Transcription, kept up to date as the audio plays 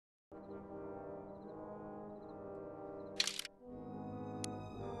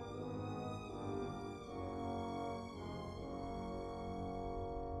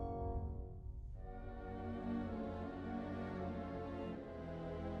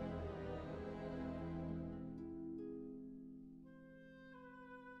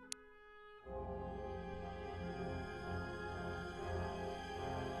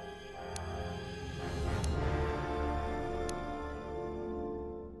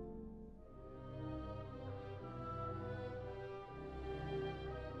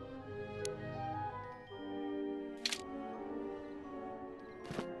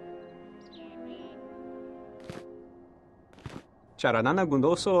Charanana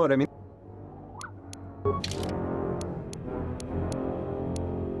Gundoso Remin.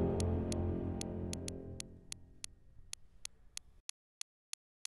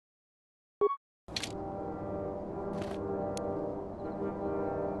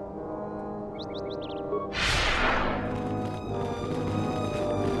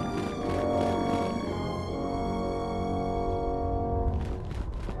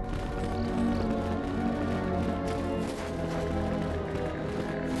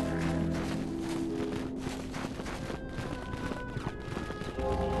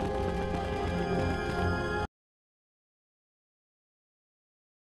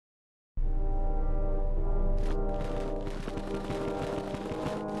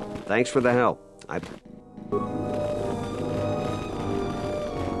 Thanks for the help.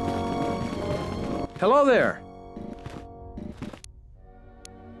 Hello there.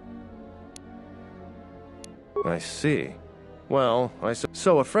 I see. Well,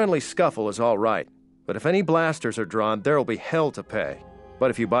 so a friendly scuffle is all right. But if any blasters are drawn, there'll be hell to pay. But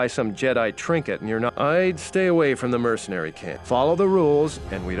if you buy some Jedi trinket and you're not... I'd stay away from the mercenary camp. Follow the rules,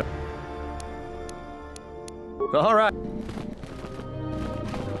 and we don't... All right.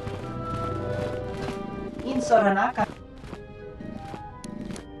 Soranaka.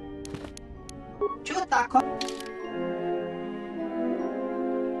 Chutako.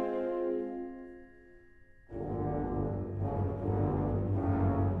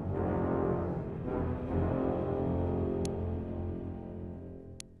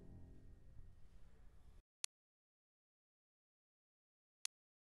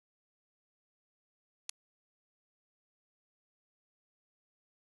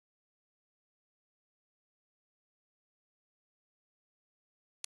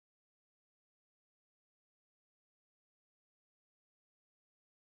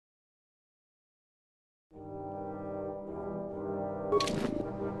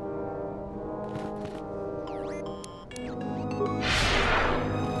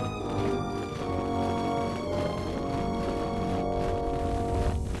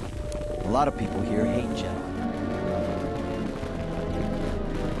 A lot of people here hate Jedi.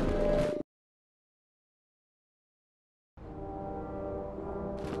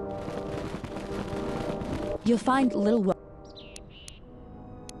 You'll find little...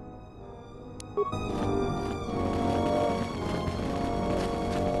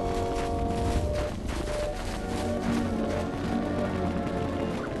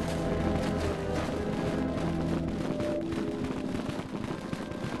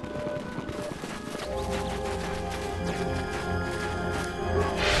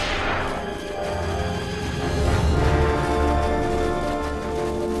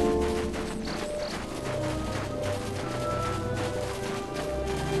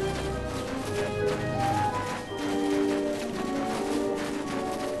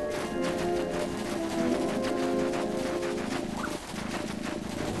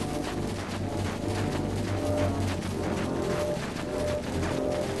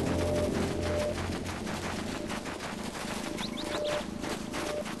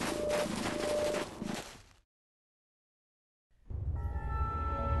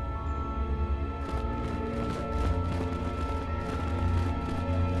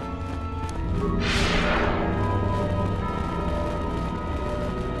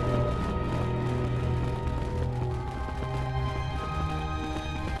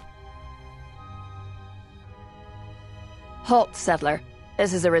 Halt, settler.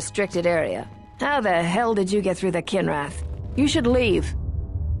 This is a restricted area. How the hell did you get through the Kinrath? You should leave.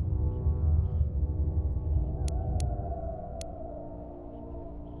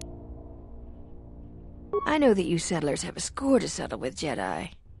 I know that you settlers have a score to settle with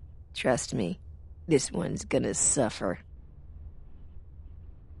Jedi. Trust me, this one's gonna suffer.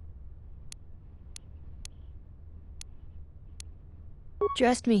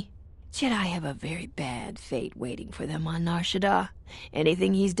 Trust me, Jedi have a very bad fate waiting for them on Nar Shaddaa.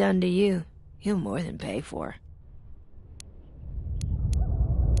 Anything he's done to you, he'll more than pay for.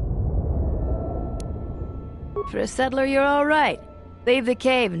 For a settler, you're all right. Leave the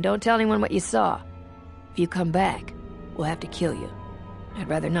cave and don't tell anyone what you saw. If you come back, we'll have to kill you. I'd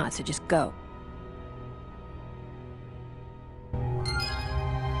rather not, so just go.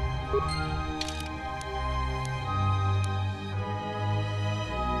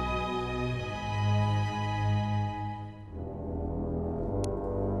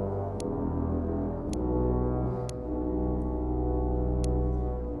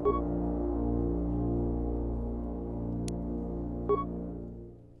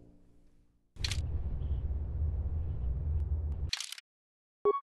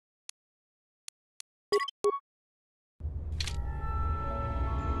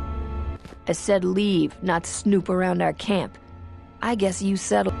 I said leave, not snoop around our camp. I guess you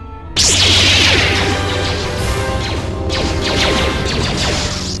settled.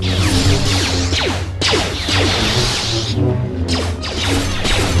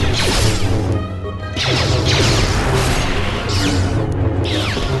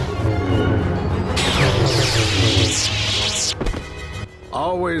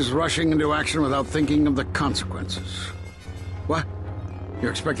 Always rushing into action without thinking of the consequences. What? You're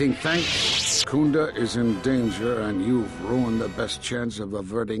expecting thanks? Kunda is in danger, and you've ruined the best chance of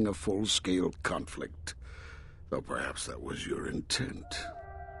averting a full-scale conflict. Though perhaps that was your intent.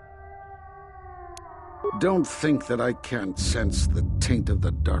 Don't think that I can't sense the taint of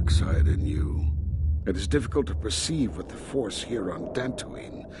the dark side in you. It is difficult to perceive with the Force here on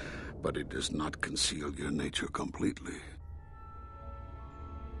Dantooine, but it does not conceal your nature completely.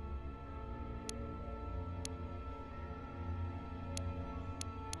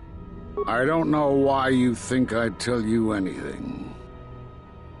 I don't know why you think I'd tell you anything.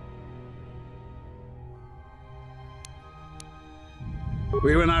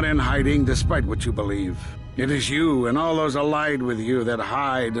 We were not in hiding, despite what you believe. It is you and all those allied with you that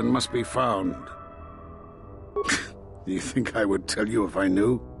hide and must be found. Do you think I would tell you if I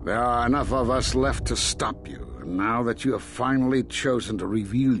knew? There are enough of us left to stop you, and now that you have finally chosen to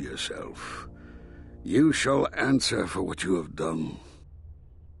reveal yourself, you shall answer for what you have done.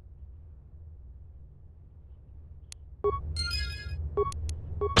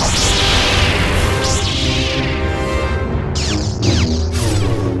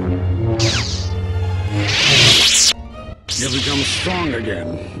 You've become strong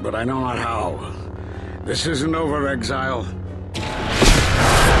again, but I know not how. This isn't over, exile.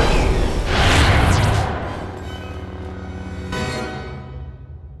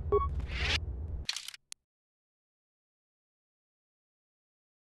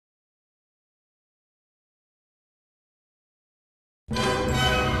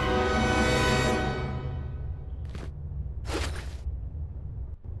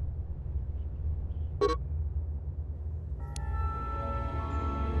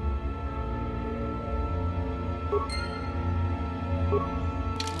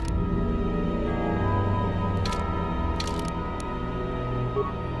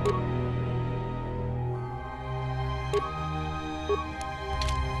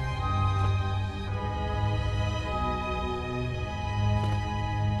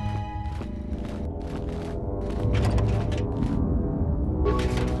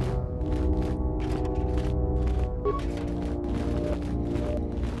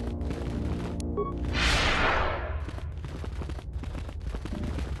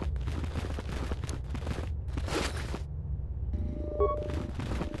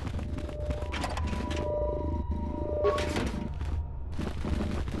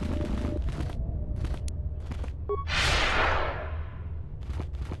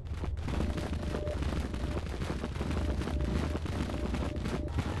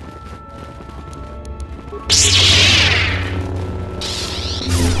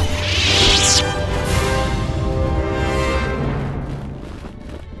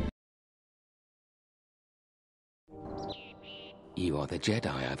 You are the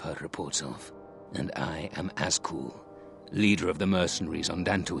Jedi I've heard reports of, and I am Azkul, leader of the mercenaries on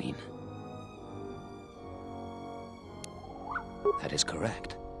Dantooine. That is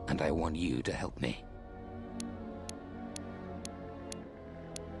correct, and I want you to help me.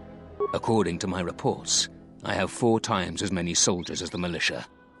 According to my reports, I have 4 times as many soldiers as the militia,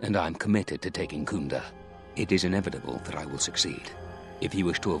 and I'm committed to taking Kunda. It is inevitable that I will succeed. If you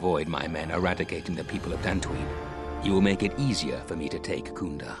wish to avoid my men eradicating the people of Dantooine, you will make it easier for me to take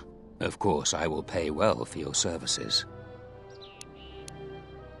Kunda. Of course, I will pay well for your services.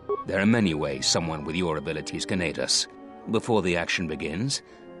 There are many ways someone with your abilities can aid us. Before the action begins,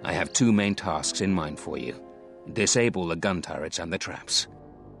 I have 2 main tasks in mind for you. Disable the gun turrets and the traps.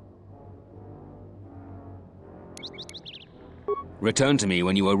 Return to me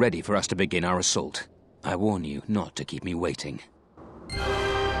when you are ready for us to begin our assault. I warn you not to keep me waiting.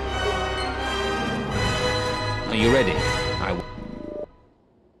 Are you ready?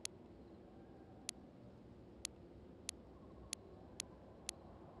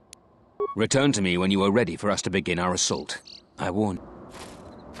 Return to me when you are ready for us to begin our assault. I warn you.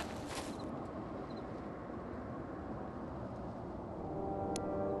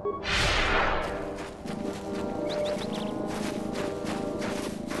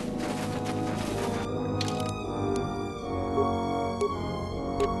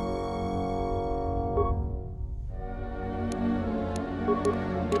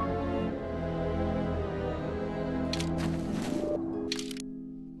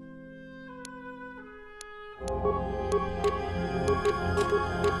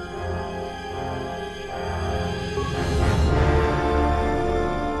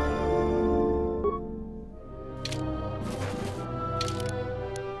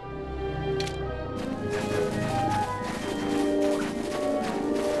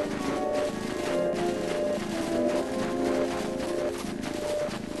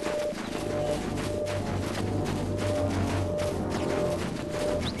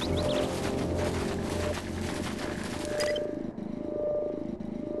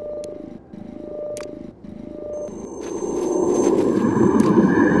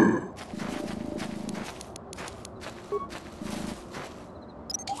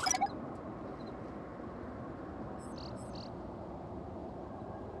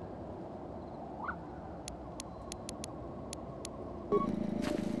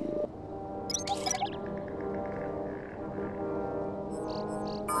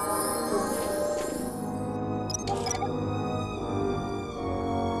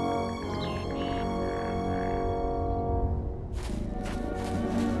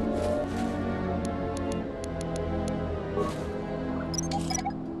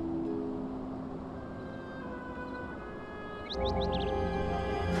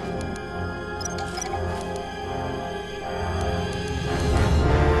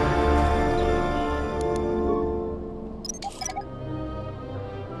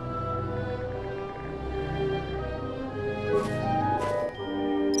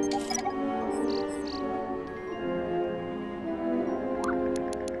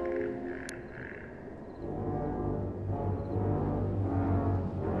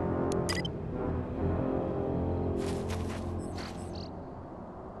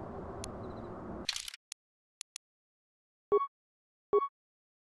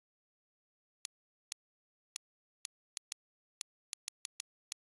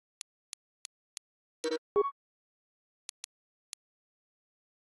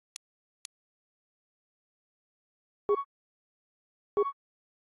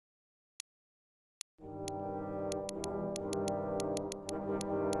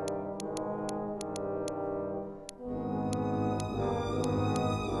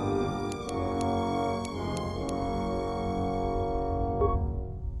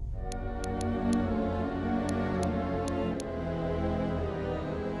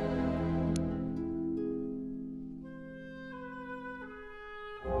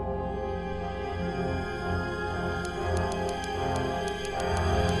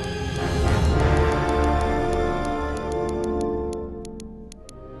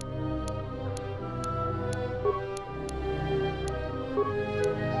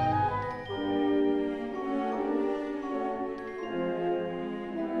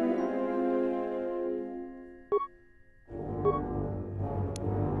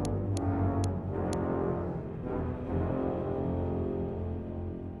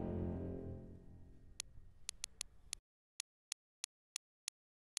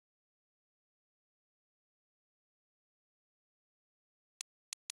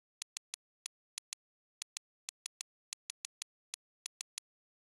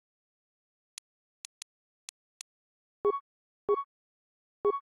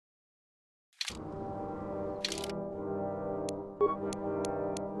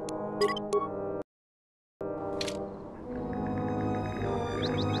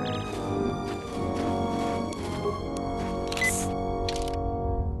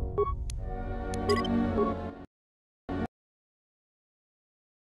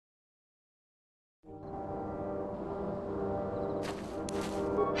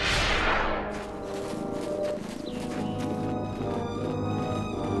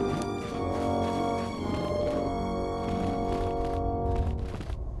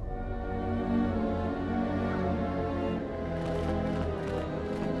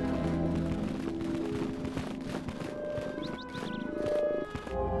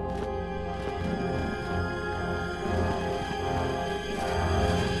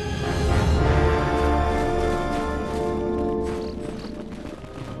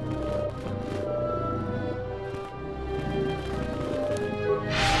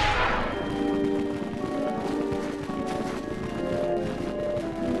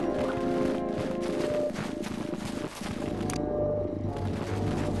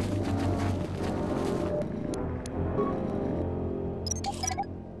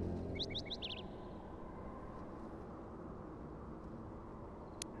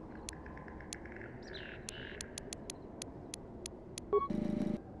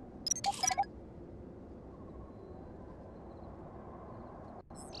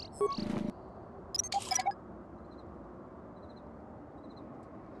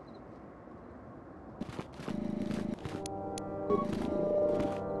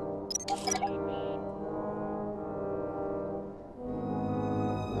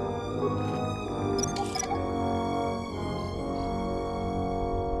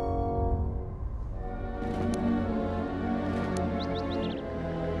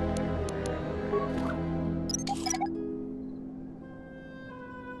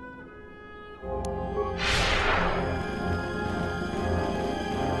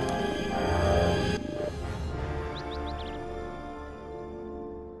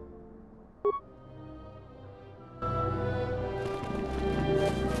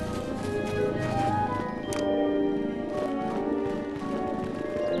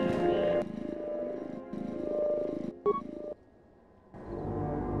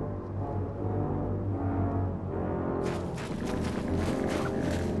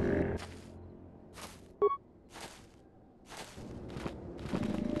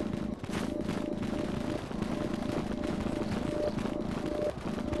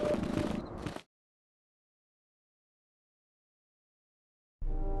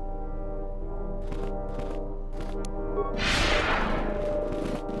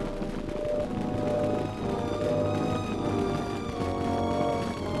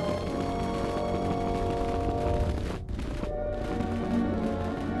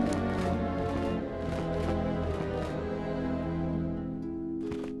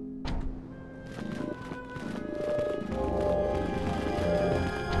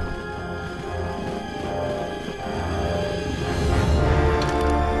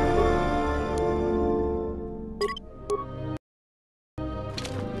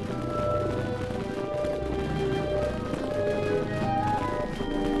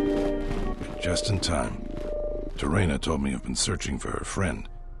 just in time. Terena told me you've been searching for her friend.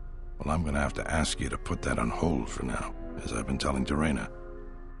 Well, I'm gonna have to ask you to put that on hold for now, as I've been telling Terena.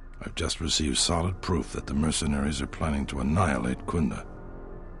 I've just received solid proof that the mercenaries are planning to annihilate Kunda.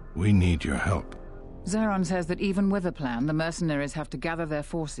 We need your help. Zeron says that even with a plan, the mercenaries have to gather their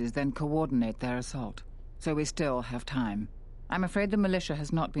forces, then coordinate their assault. So we still have time. I'm afraid the militia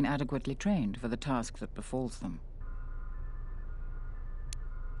has not been adequately trained for the task that befalls them.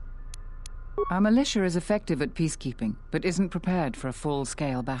 Our militia is effective at peacekeeping, but isn't prepared for a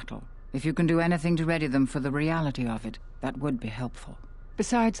full-scale battle. If you can do anything to ready them for the reality of it, that would be helpful.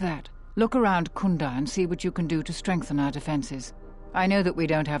 Besides that, look around Kunda and see what you can do to strengthen our defenses. I know that we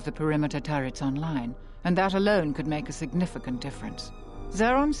don't have the perimeter turrets online, and that alone could make a significant difference.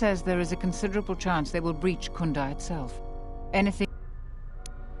 Zeron says there is a considerable chance they will breach Kunda itself. Anything...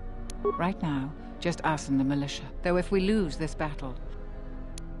 Right now, just us and the militia. Though if we lose this battle...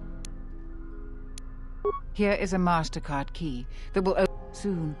 Here is a MasterCard key that will open...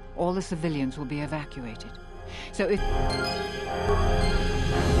 Soon, all the civilians will be evacuated. So if...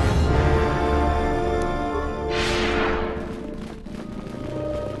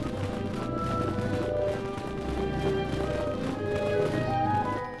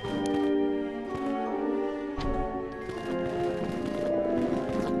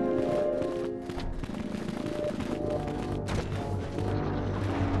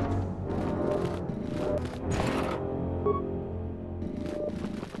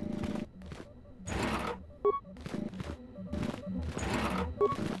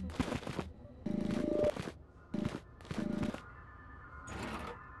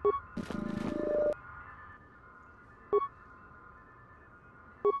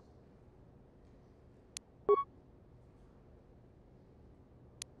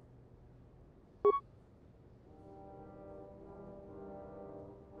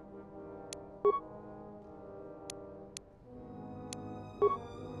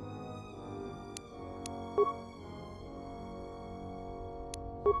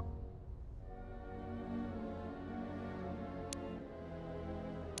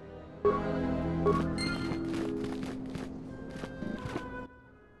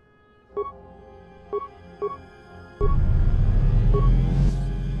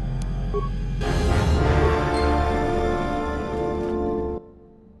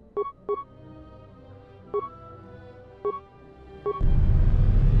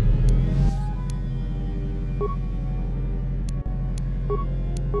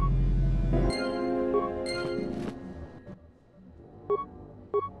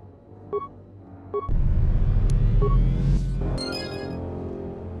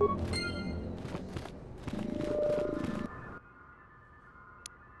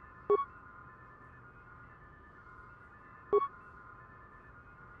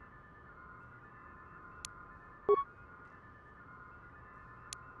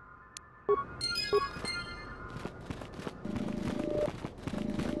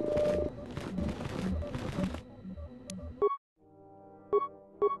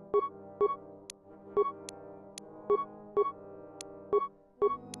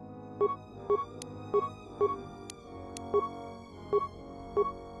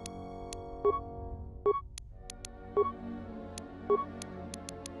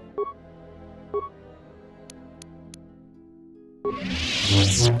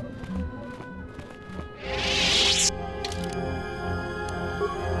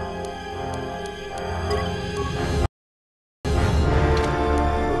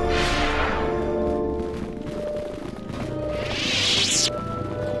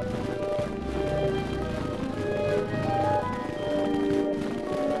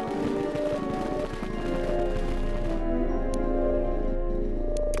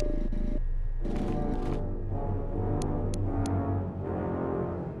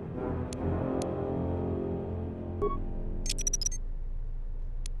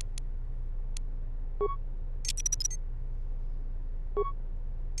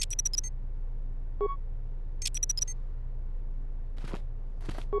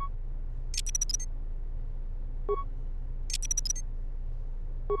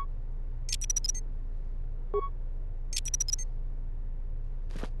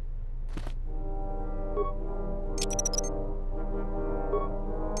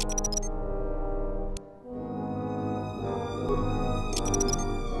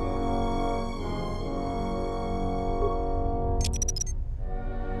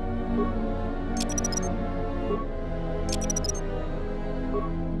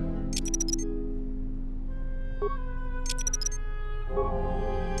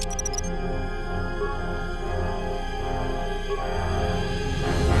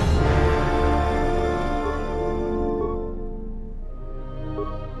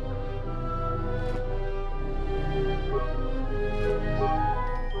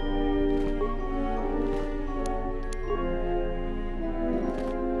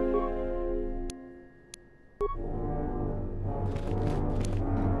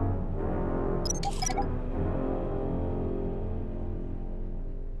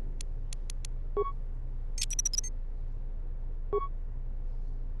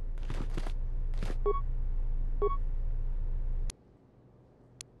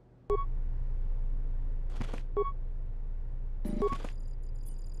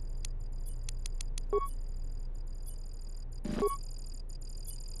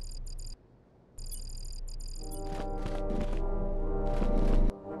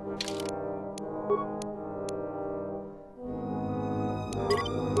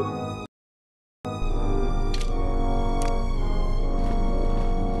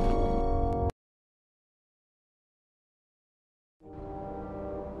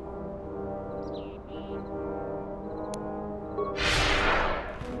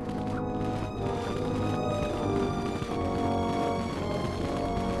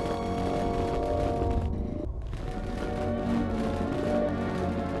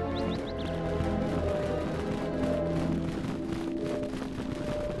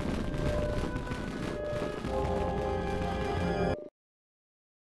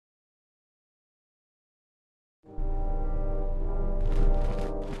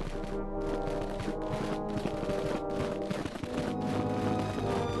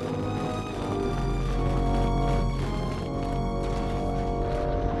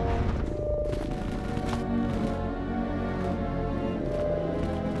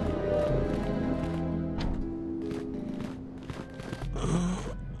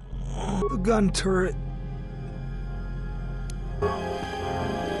 The gun turret.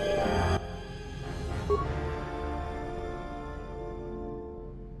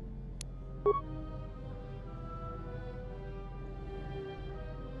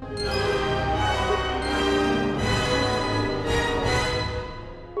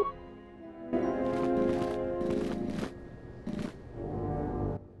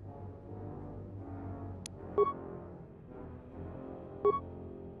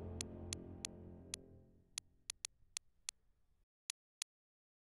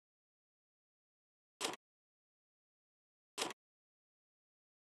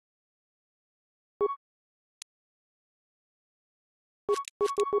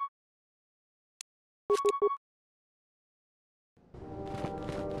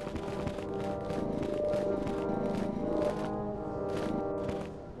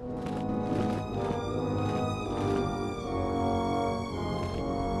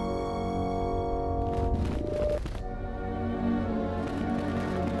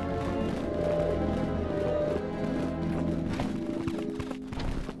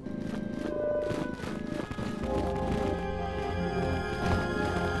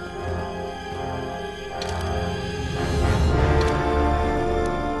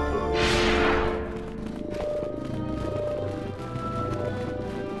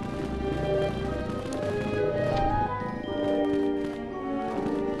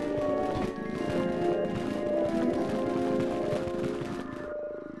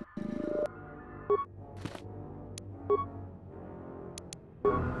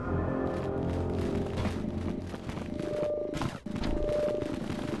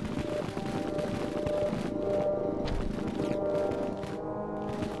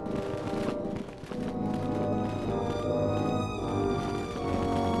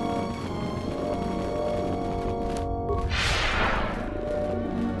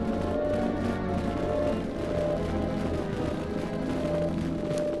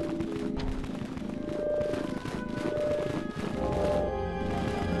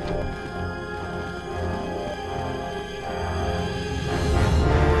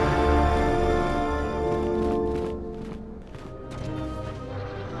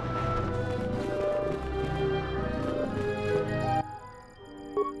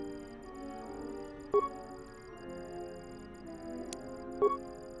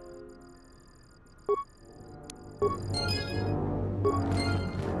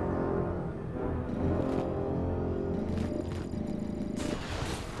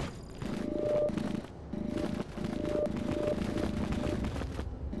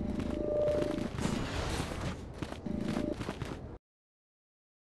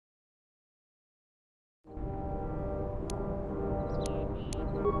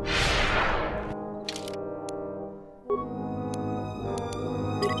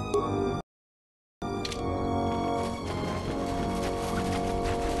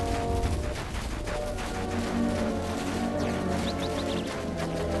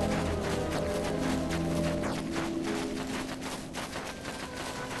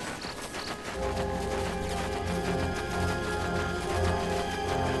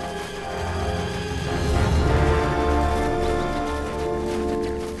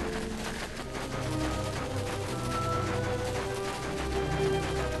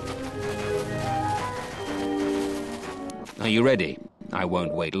 Are you ready? I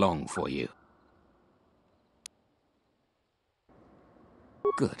won't wait long for you.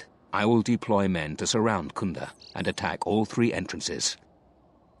 Good. I will deploy men to surround Kunda and attack all 3 entrances.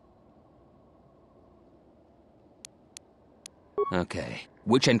 Okay.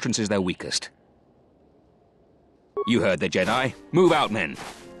 Which entrance is their weakest? You heard the Jedi. Move out, men.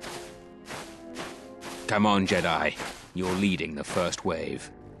 Come on, Jedi. You're leading the first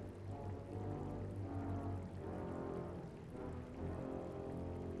wave.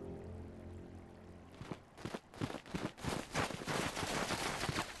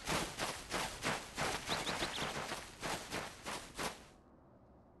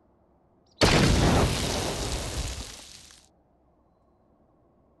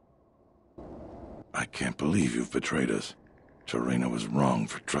 I can't believe you've betrayed us. Terena was wrong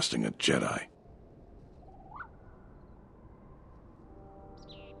for trusting a Jedi.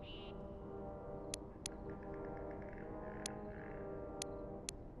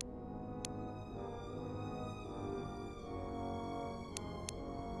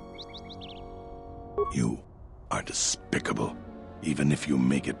 You are despicable. Even if you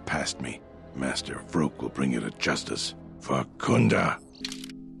make it past me, Master Vrook will bring you to justice for Kunda.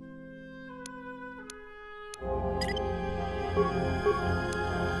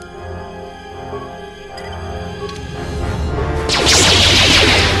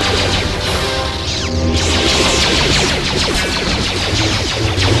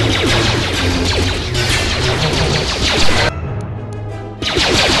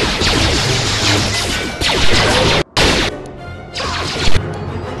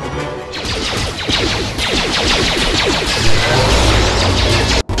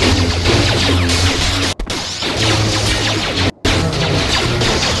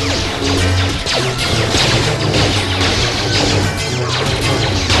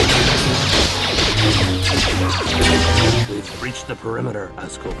 The perimeter,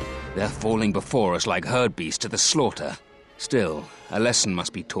 Asco. They're falling before us like herd beasts to the slaughter. Still, a lesson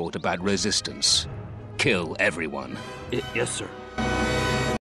must be taught about resistance. Kill everyone. Yes, sir.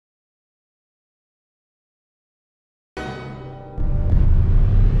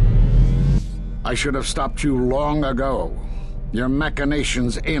 I should have stopped you long ago. Your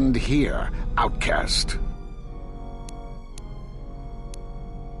machinations end here, outcast.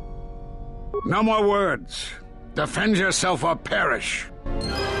 No more words. Defend yourself or perish.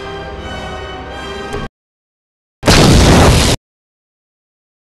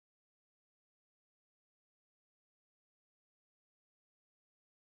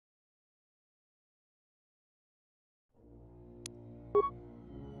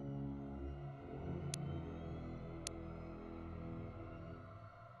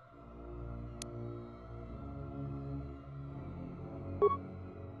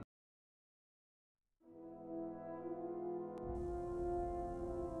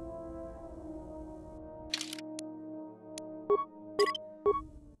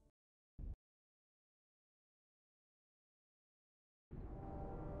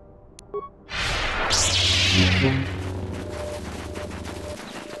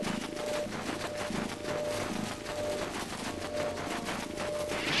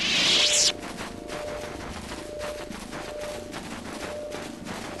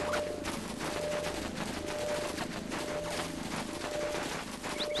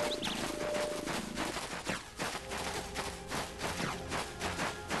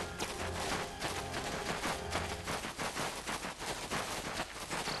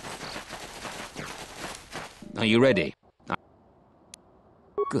 Are you ready?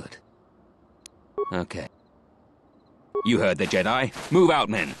 Good. Okay. You heard the Jedi. Move out,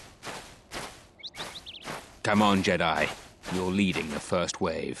 men. Come on, Jedi. You're leading the first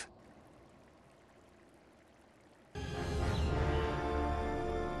wave.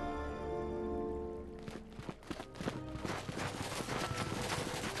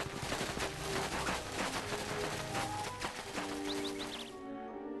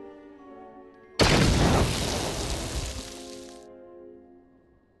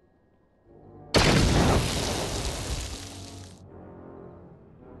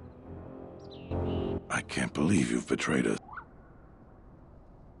 I can't believe you've betrayed us.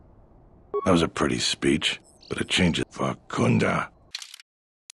 That was a pretty speech, but it changes for Kunda.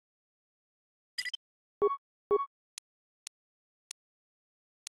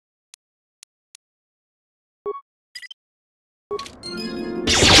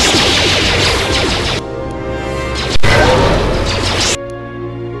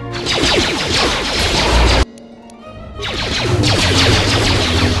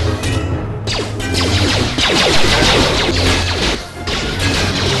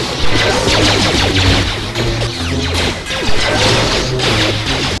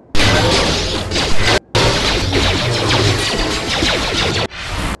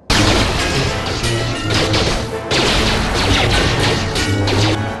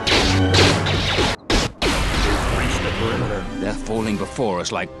 Before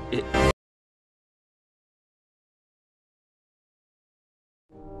us like it.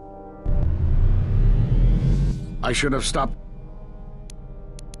 I I should have stopped.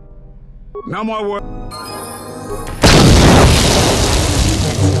 No more work.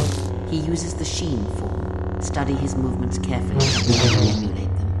 He uses the Sheen form. Study his movements carefully and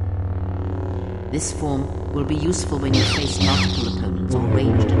emulate them. This form will be useful when you face multiple opponents or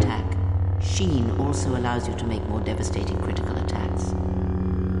ranged attack. Sheen also allows you to make more devastating critical attacks.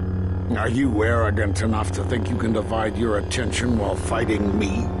 Are you arrogant enough to think you can divide your attention while fighting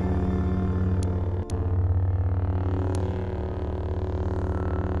me?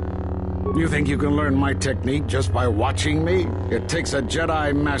 You think you can learn my technique just by watching me? It takes a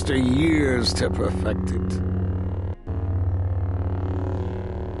Jedi Master years to perfect it.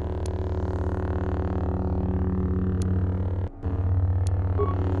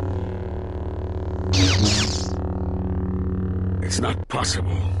 It's not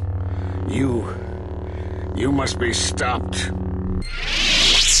possible. You must be stopped.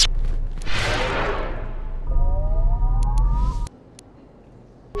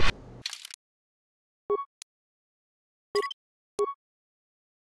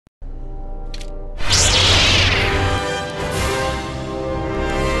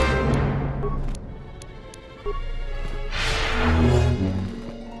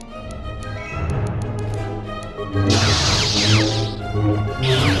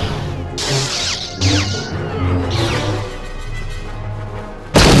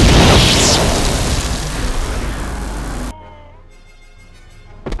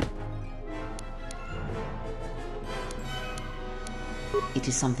 It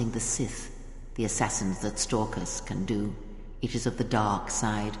is something the Sith, the assassins that stalk us, can do. It is of the dark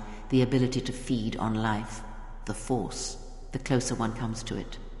side, the ability to feed on life, the Force. The closer one comes to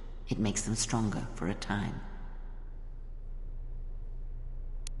it, it makes them stronger for a time.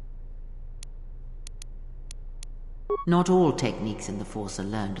 Not all techniques in the Force are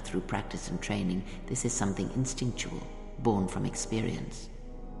learned through practice and training. This is something instinctual, born from experience.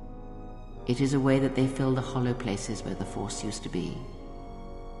 It is a way that they fill the hollow places where the Force used to be.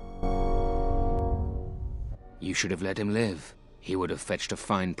 You should have let him live. He would have fetched a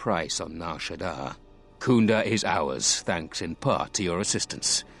fine price on Nar Shaddaa. Kunda is ours, thanks in part to your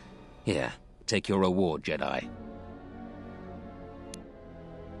assistance. Here, take your reward, Jedi.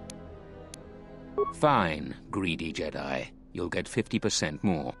 Fine, greedy Jedi. You'll get 50%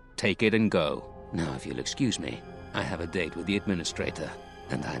 more. Take it and go. Now, if you'll excuse me, I have a date with the Administrator,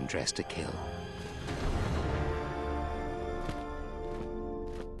 and I'm dressed to kill.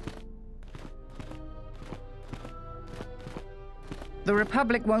 The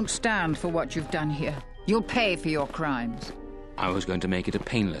Republic won't stand for what you've done here. You'll pay for your crimes. I was going to make it a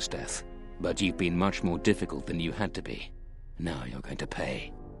painless death, but you've been much more difficult than you had to be. Now you're going to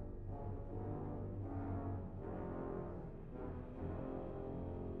pay.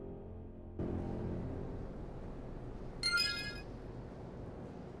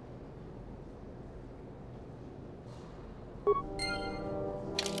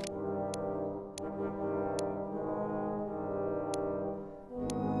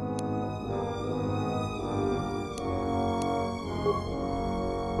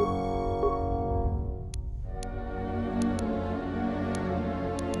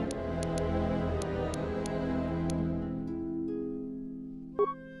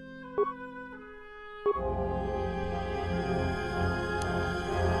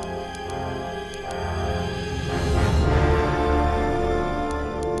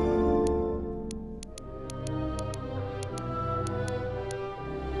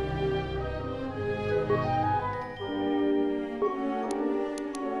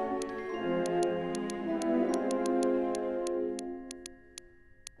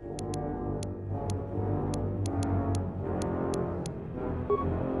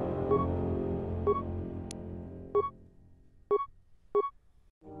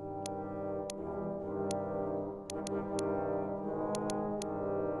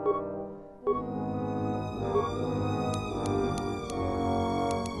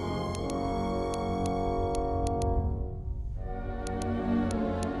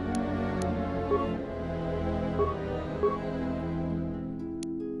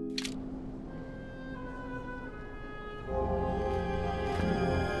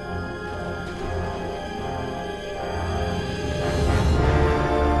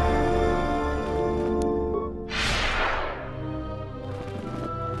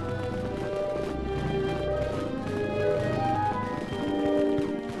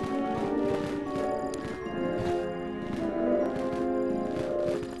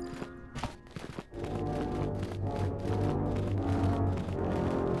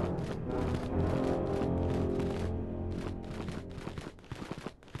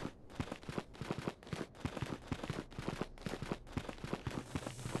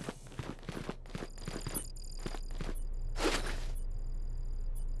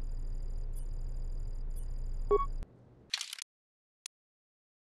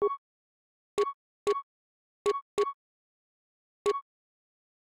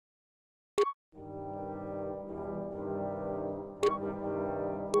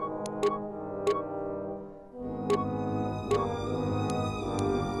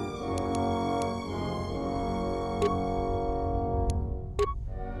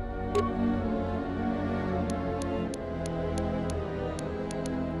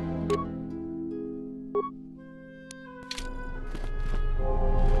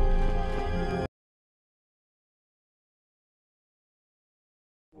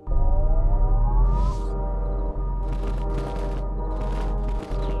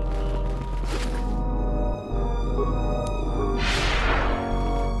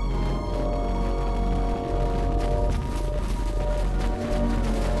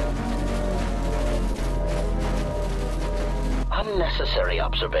 Unnecessary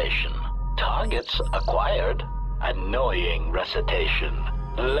observation. Targets acquired. Annoying recitation.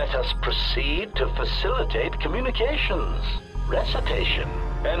 Let us proceed to facilitate communications. Recitation.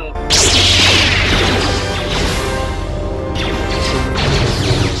 And...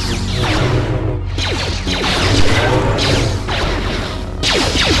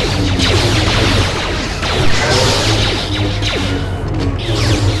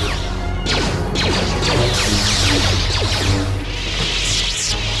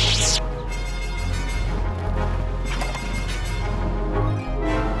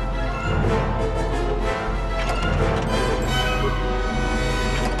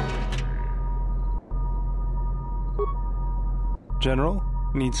 General?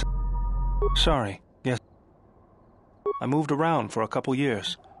 Needs... Sorry. Yes. I moved around for a couple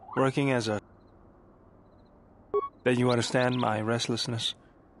years, working as a... Then you understand my restlessness?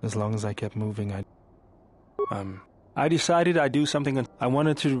 As long as I kept moving, I decided I'd do something. I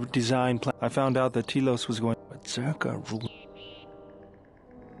wanted to design... I found out that Telos was going... Berserker rule...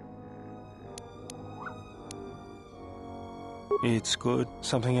 It's good.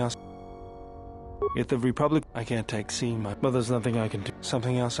 Something else... If the Republic... I can't take seeing my... But there's nothing I can do.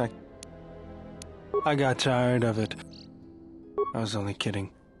 Something else I got tired of it. I was only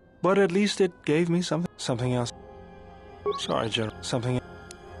kidding. But at least it gave me something. Something else. Sorry, General. Something...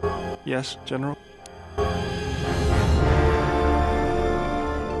 Yes, General?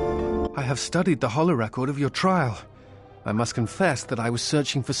 I have studied the holorecord of your trial. I must confess that I was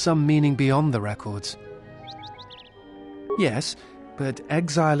searching for some meaning beyond the records. Yes, but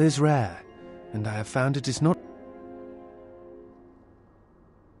exile is rare. And I have found it is not...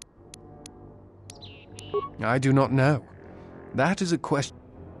 I do not know. That is a question...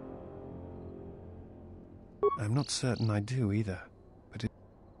 I'm not certain I do either, but it...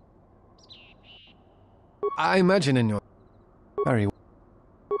 I imagine in your... Very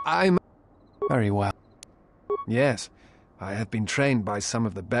well. Very well. Yes, I have been trained by some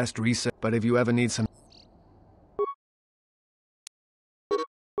of the best research, but if you ever need some...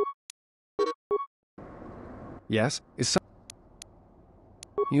 Yes, is some...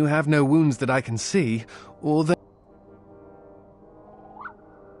 You have no wounds that I can see, or that...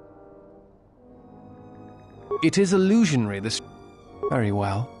 It is illusionary, this... Very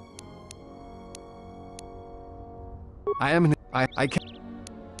well. I am... I can...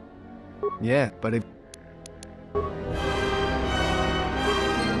 Yeah, but if...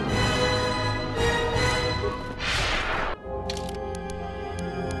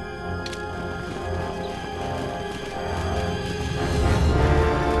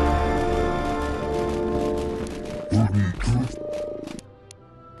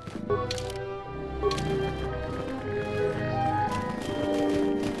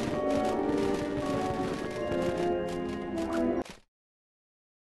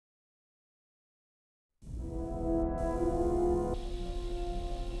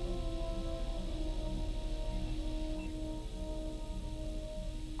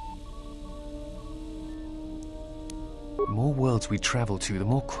 The more worlds we travel to, the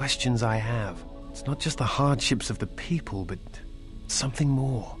more questions I have. It's not just the hardships of the people, but something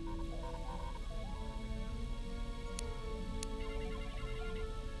more.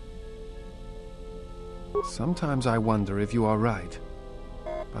 Sometimes I wonder if you are right,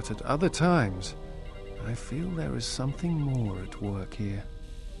 but at other times, I feel there is something more at work here.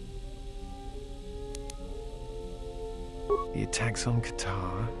 The attacks on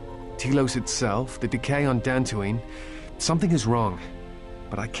KOTOR, Telos itself, the decay on Dantooine. Something is wrong,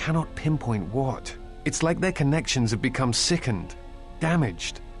 but I cannot pinpoint what. It's like their connections have become sickened,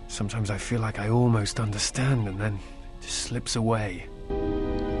 damaged. Sometimes I feel like I almost understand, and then it just slips away.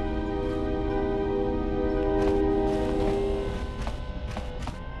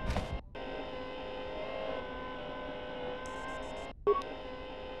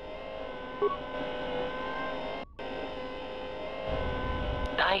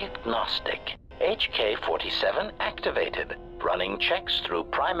 Diagnostic. HK-47 activated. keep running checks through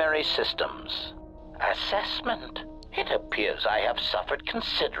primary systems. Assessment. It appears I have suffered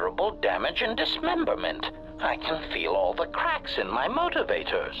considerable damage and dismemberment. I can feel all the cracks in my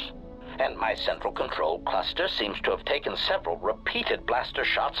motivators. And my central control cluster seems to have taken several repeated blaster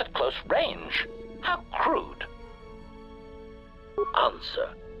shots at close range. How crude. Answer.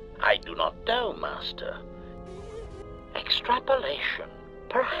 I do not know, Master. Extrapolation.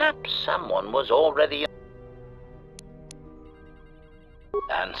 Perhaps someone was already...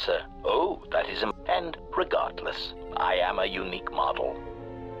 Answer. Oh, that is... And regardless, I am a unique model.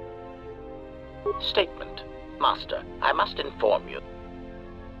 Statement. Master, I must inform you.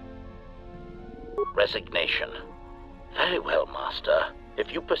 Resignation. Very well, Master.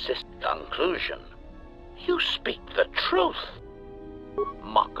 If you persist... Conclusion. You speak the truth.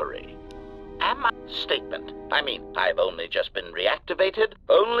 Mockery. Am I... Statement. I mean, I've only just been reactivated,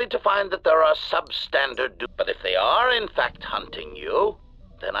 only to find that there are substandard... But if they are in fact hunting you,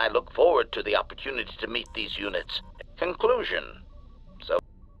 then I look forward to the opportunity to meet these units. Conclusion. So...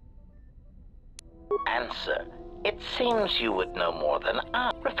 Answer. It seems you would know more than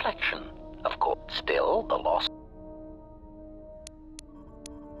I. Reflection. Of course, still the loss.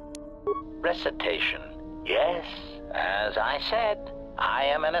 Recitation. Yes, as I said, I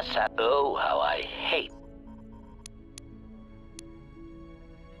am an assassin. Oh, how I hate.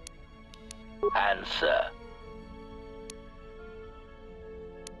 Answer.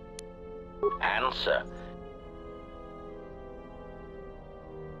 Answer.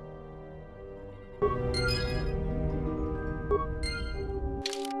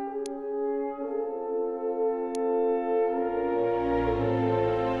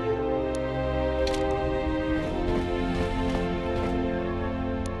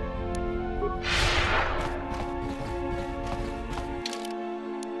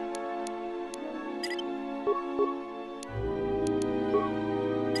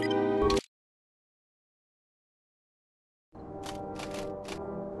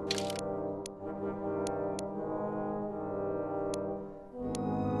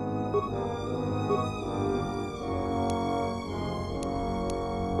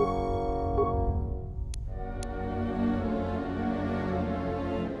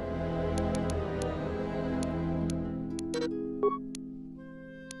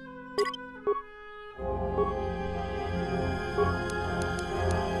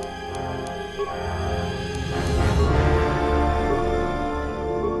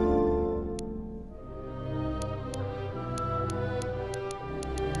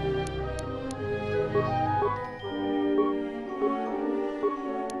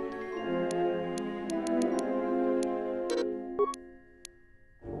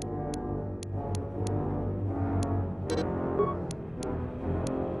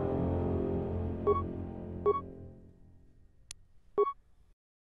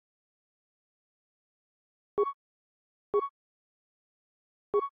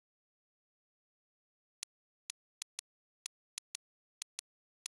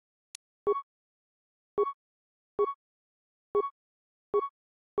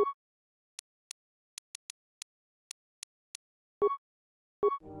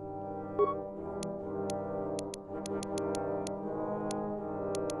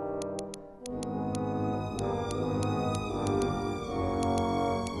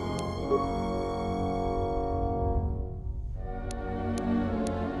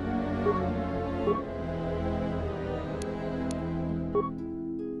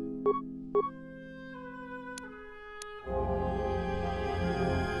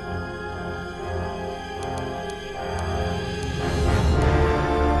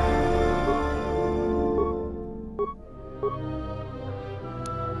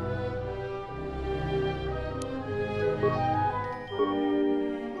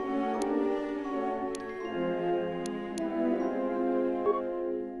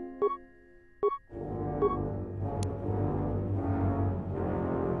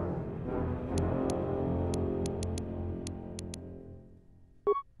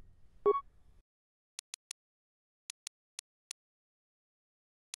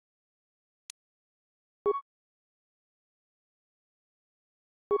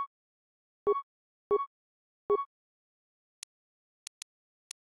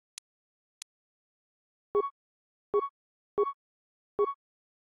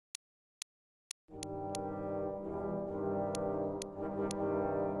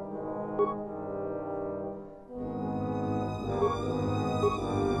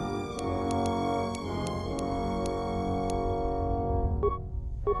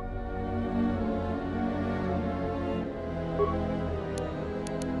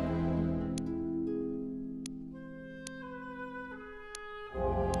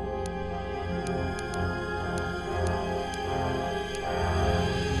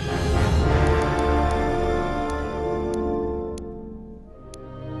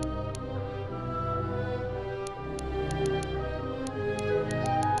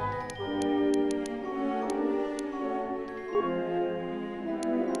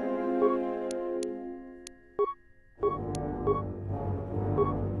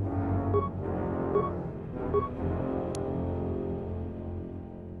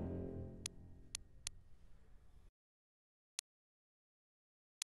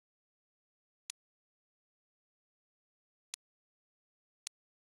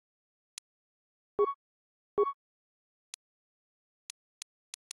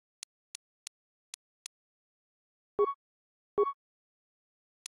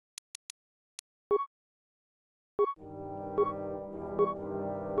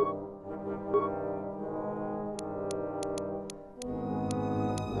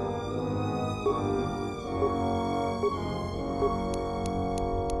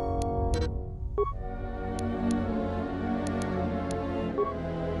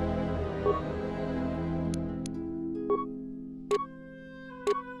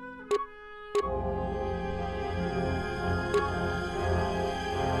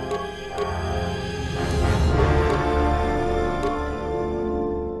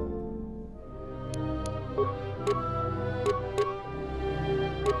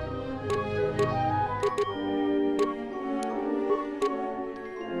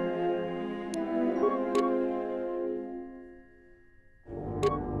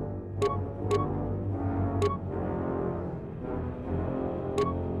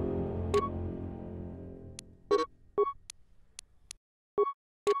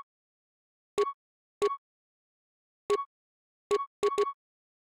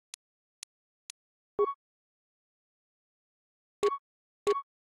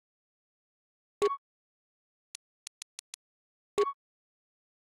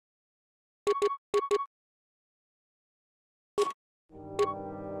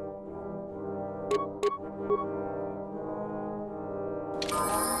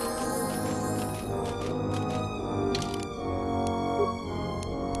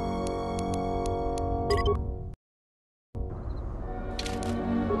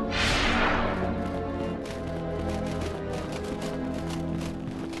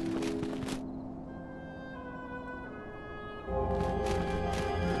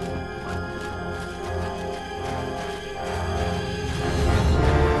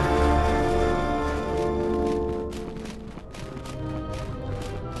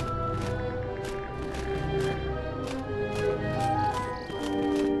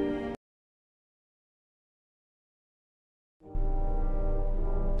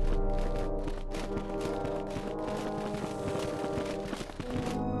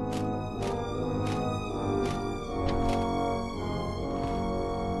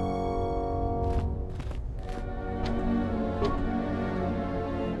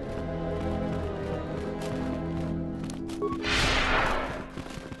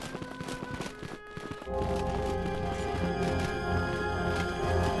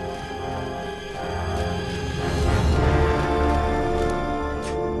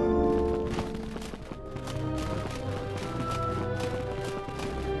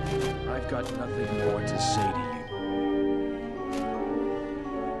 got nothing more to say to you.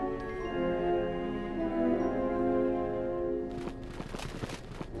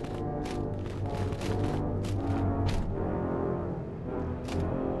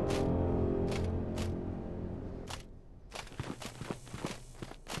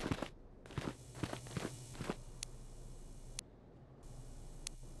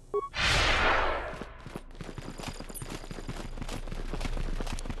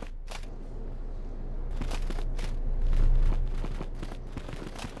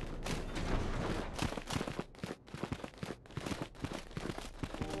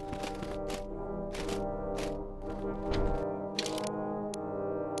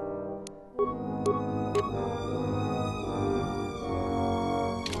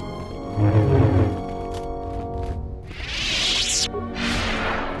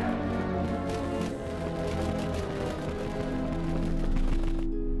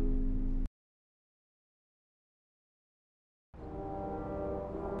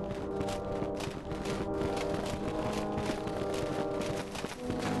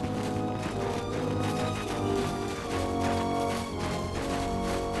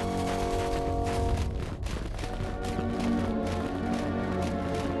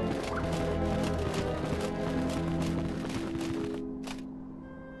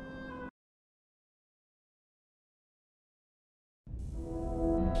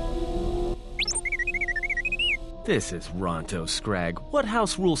 This is Ronto Scrag. What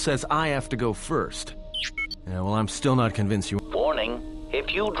house rule says I have to go first? Yeah, well, I'm still not convinced you... Warning,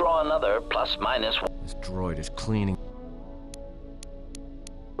 if you draw another ±1... This droid is cleaning...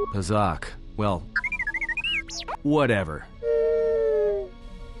 Pazak. Well... whatever.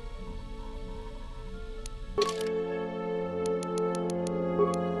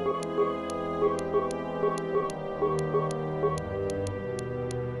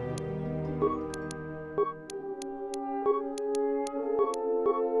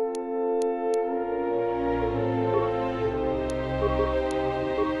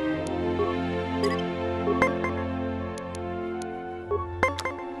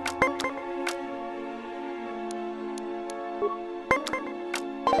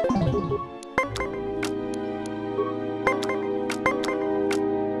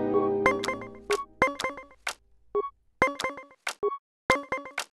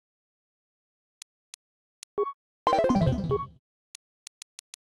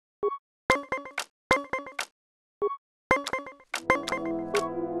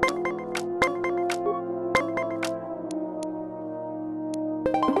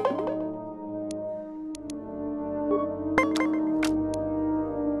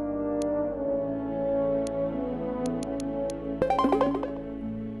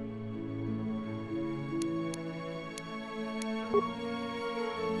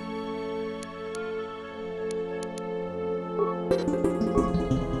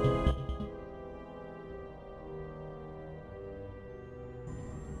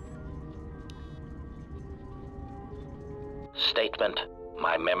 Statement.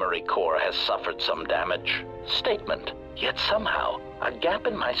 My memory core has suffered some damage. Statement. Yet somehow, a gap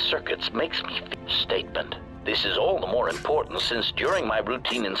in my circuits makes me Statement. This is all the more important since during my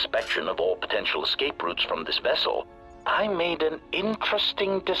routine inspection of all potential escape routes from this vessel, I made an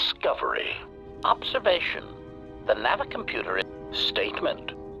interesting discovery. Observation. The navicomputer is...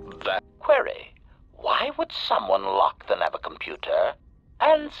 Statement. That query. Why would someone lock the navicomputer?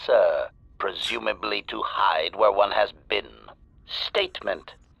 Answer. Presumably to hide where one has been.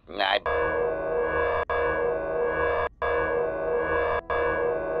 Statement.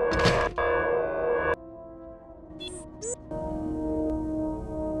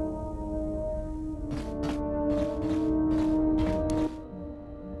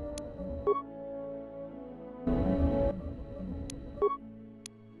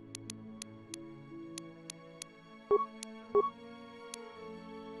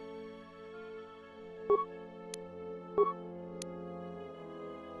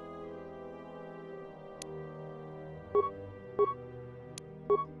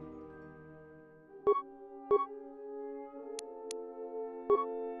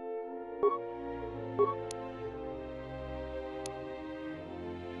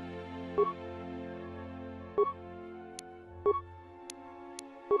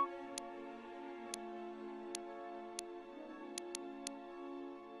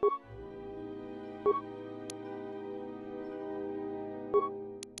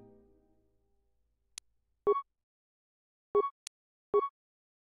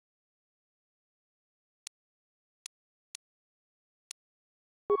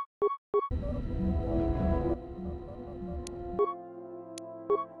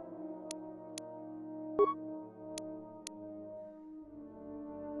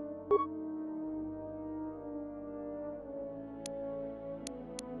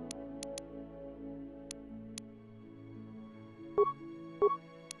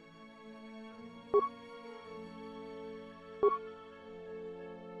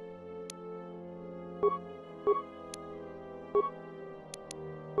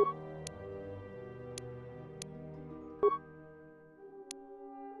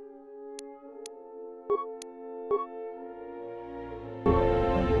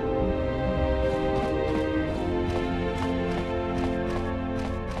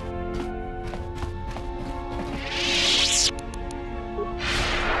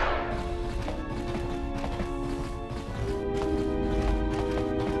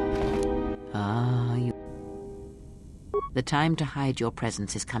 The time to hide your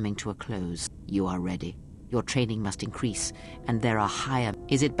presence is coming to a close. You are ready. Your training must increase, and there are higher...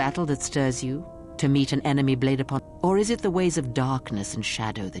 Is it battle that stirs you? To meet an enemy blade upon... Or is it the ways of darkness and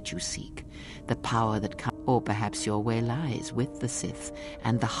shadow that you seek? The power that comes... Or perhaps your way lies with the Sith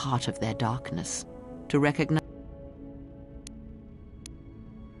and the heart of their darkness. To recognize...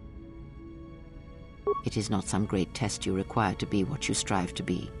 It is not some great test you require to be what you strive to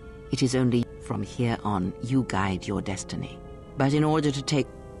be. It is only from here on you guide your destiny. But in order to take...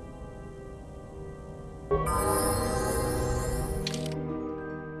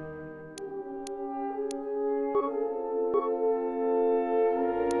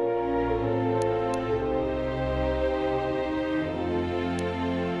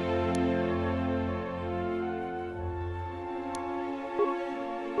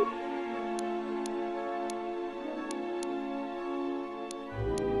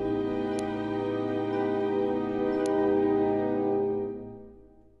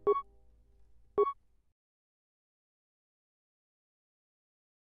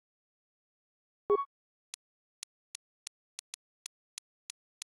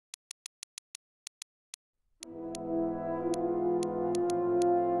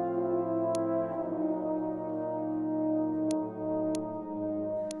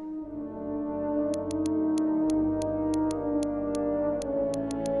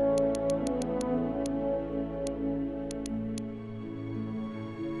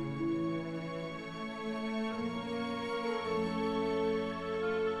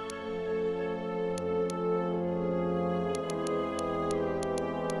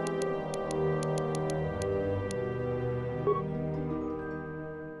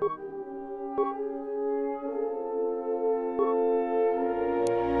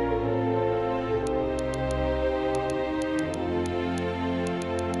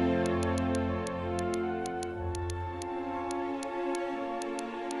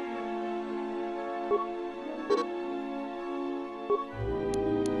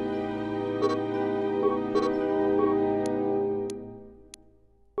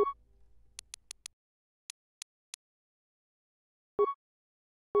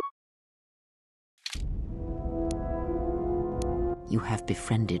 You have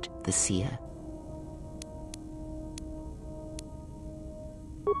befriended the seer.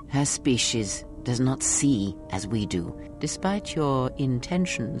 Her species does not see as we do. Despite your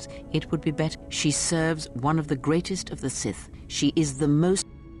intentions, it would be better. She serves one of the greatest of the Sith. She is the most...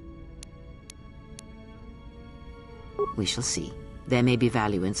 We shall see. There may be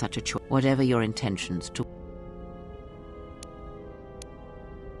value in such a choice. Whatever your intentions to...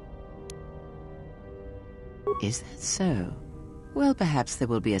 Is that so? Well, perhaps there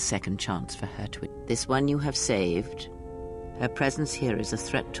will be a second chance for her to... This one you have saved. Her presence here is a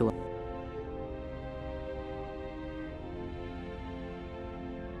threat to...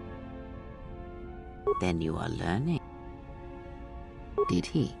 Then you are learning. Did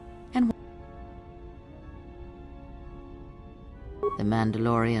he? And the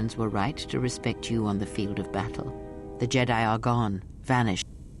Mandalorians were right to respect you on the field of battle. The Jedi are gone, vanished.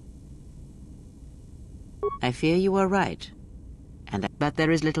 I fear you are right. But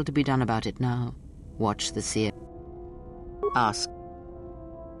there is little to be done about it now. Watch the seer. Ask.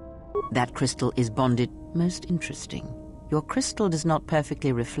 That crystal is bonded. Most interesting. Your crystal does not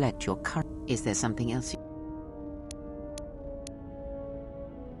perfectly reflect your current... Is there something else?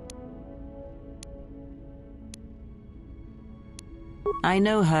 I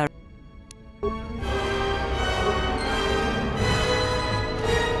know her.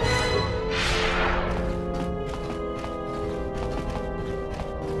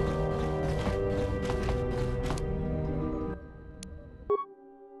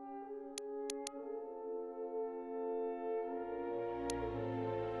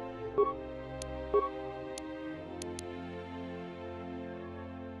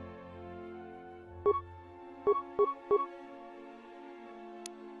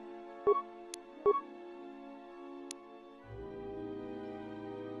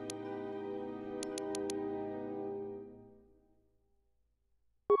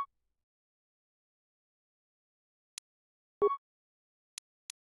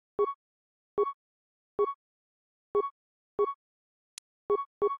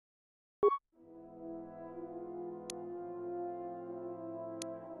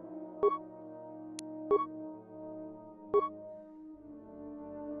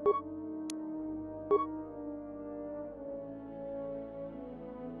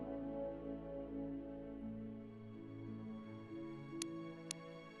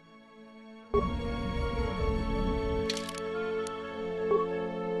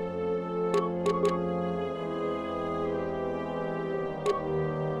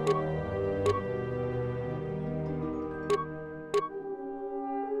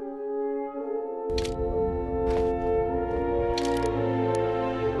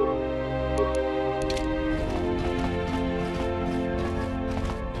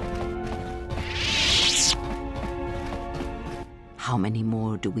 How many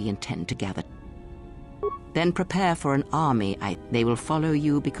more do we intend to gather? Then prepare for an army. They will follow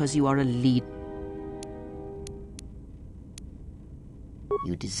you because you are a lead.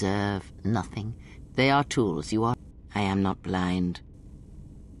 You deserve nothing. They are tools. You are... I am not blind.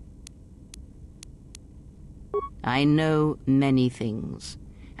 I know many things.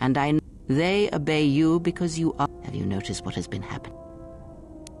 And they obey you because you are... Have you noticed what has been happening?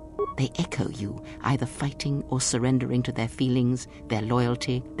 They echo you, either fighting or surrendering to their feelings, their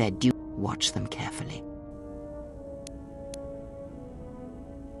loyalty, their duty. Watch them carefully.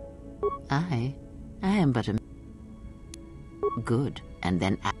 I am but a... Good. And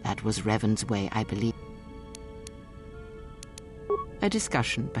then that was Revan's way, I believe. A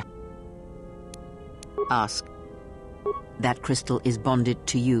discussion. Ask. That crystal is bonded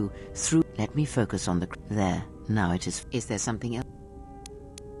to you through... Let me focus on the... There. Now it is... Is there something else?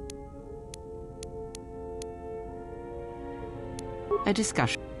 A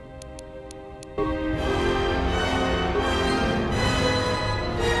discussion.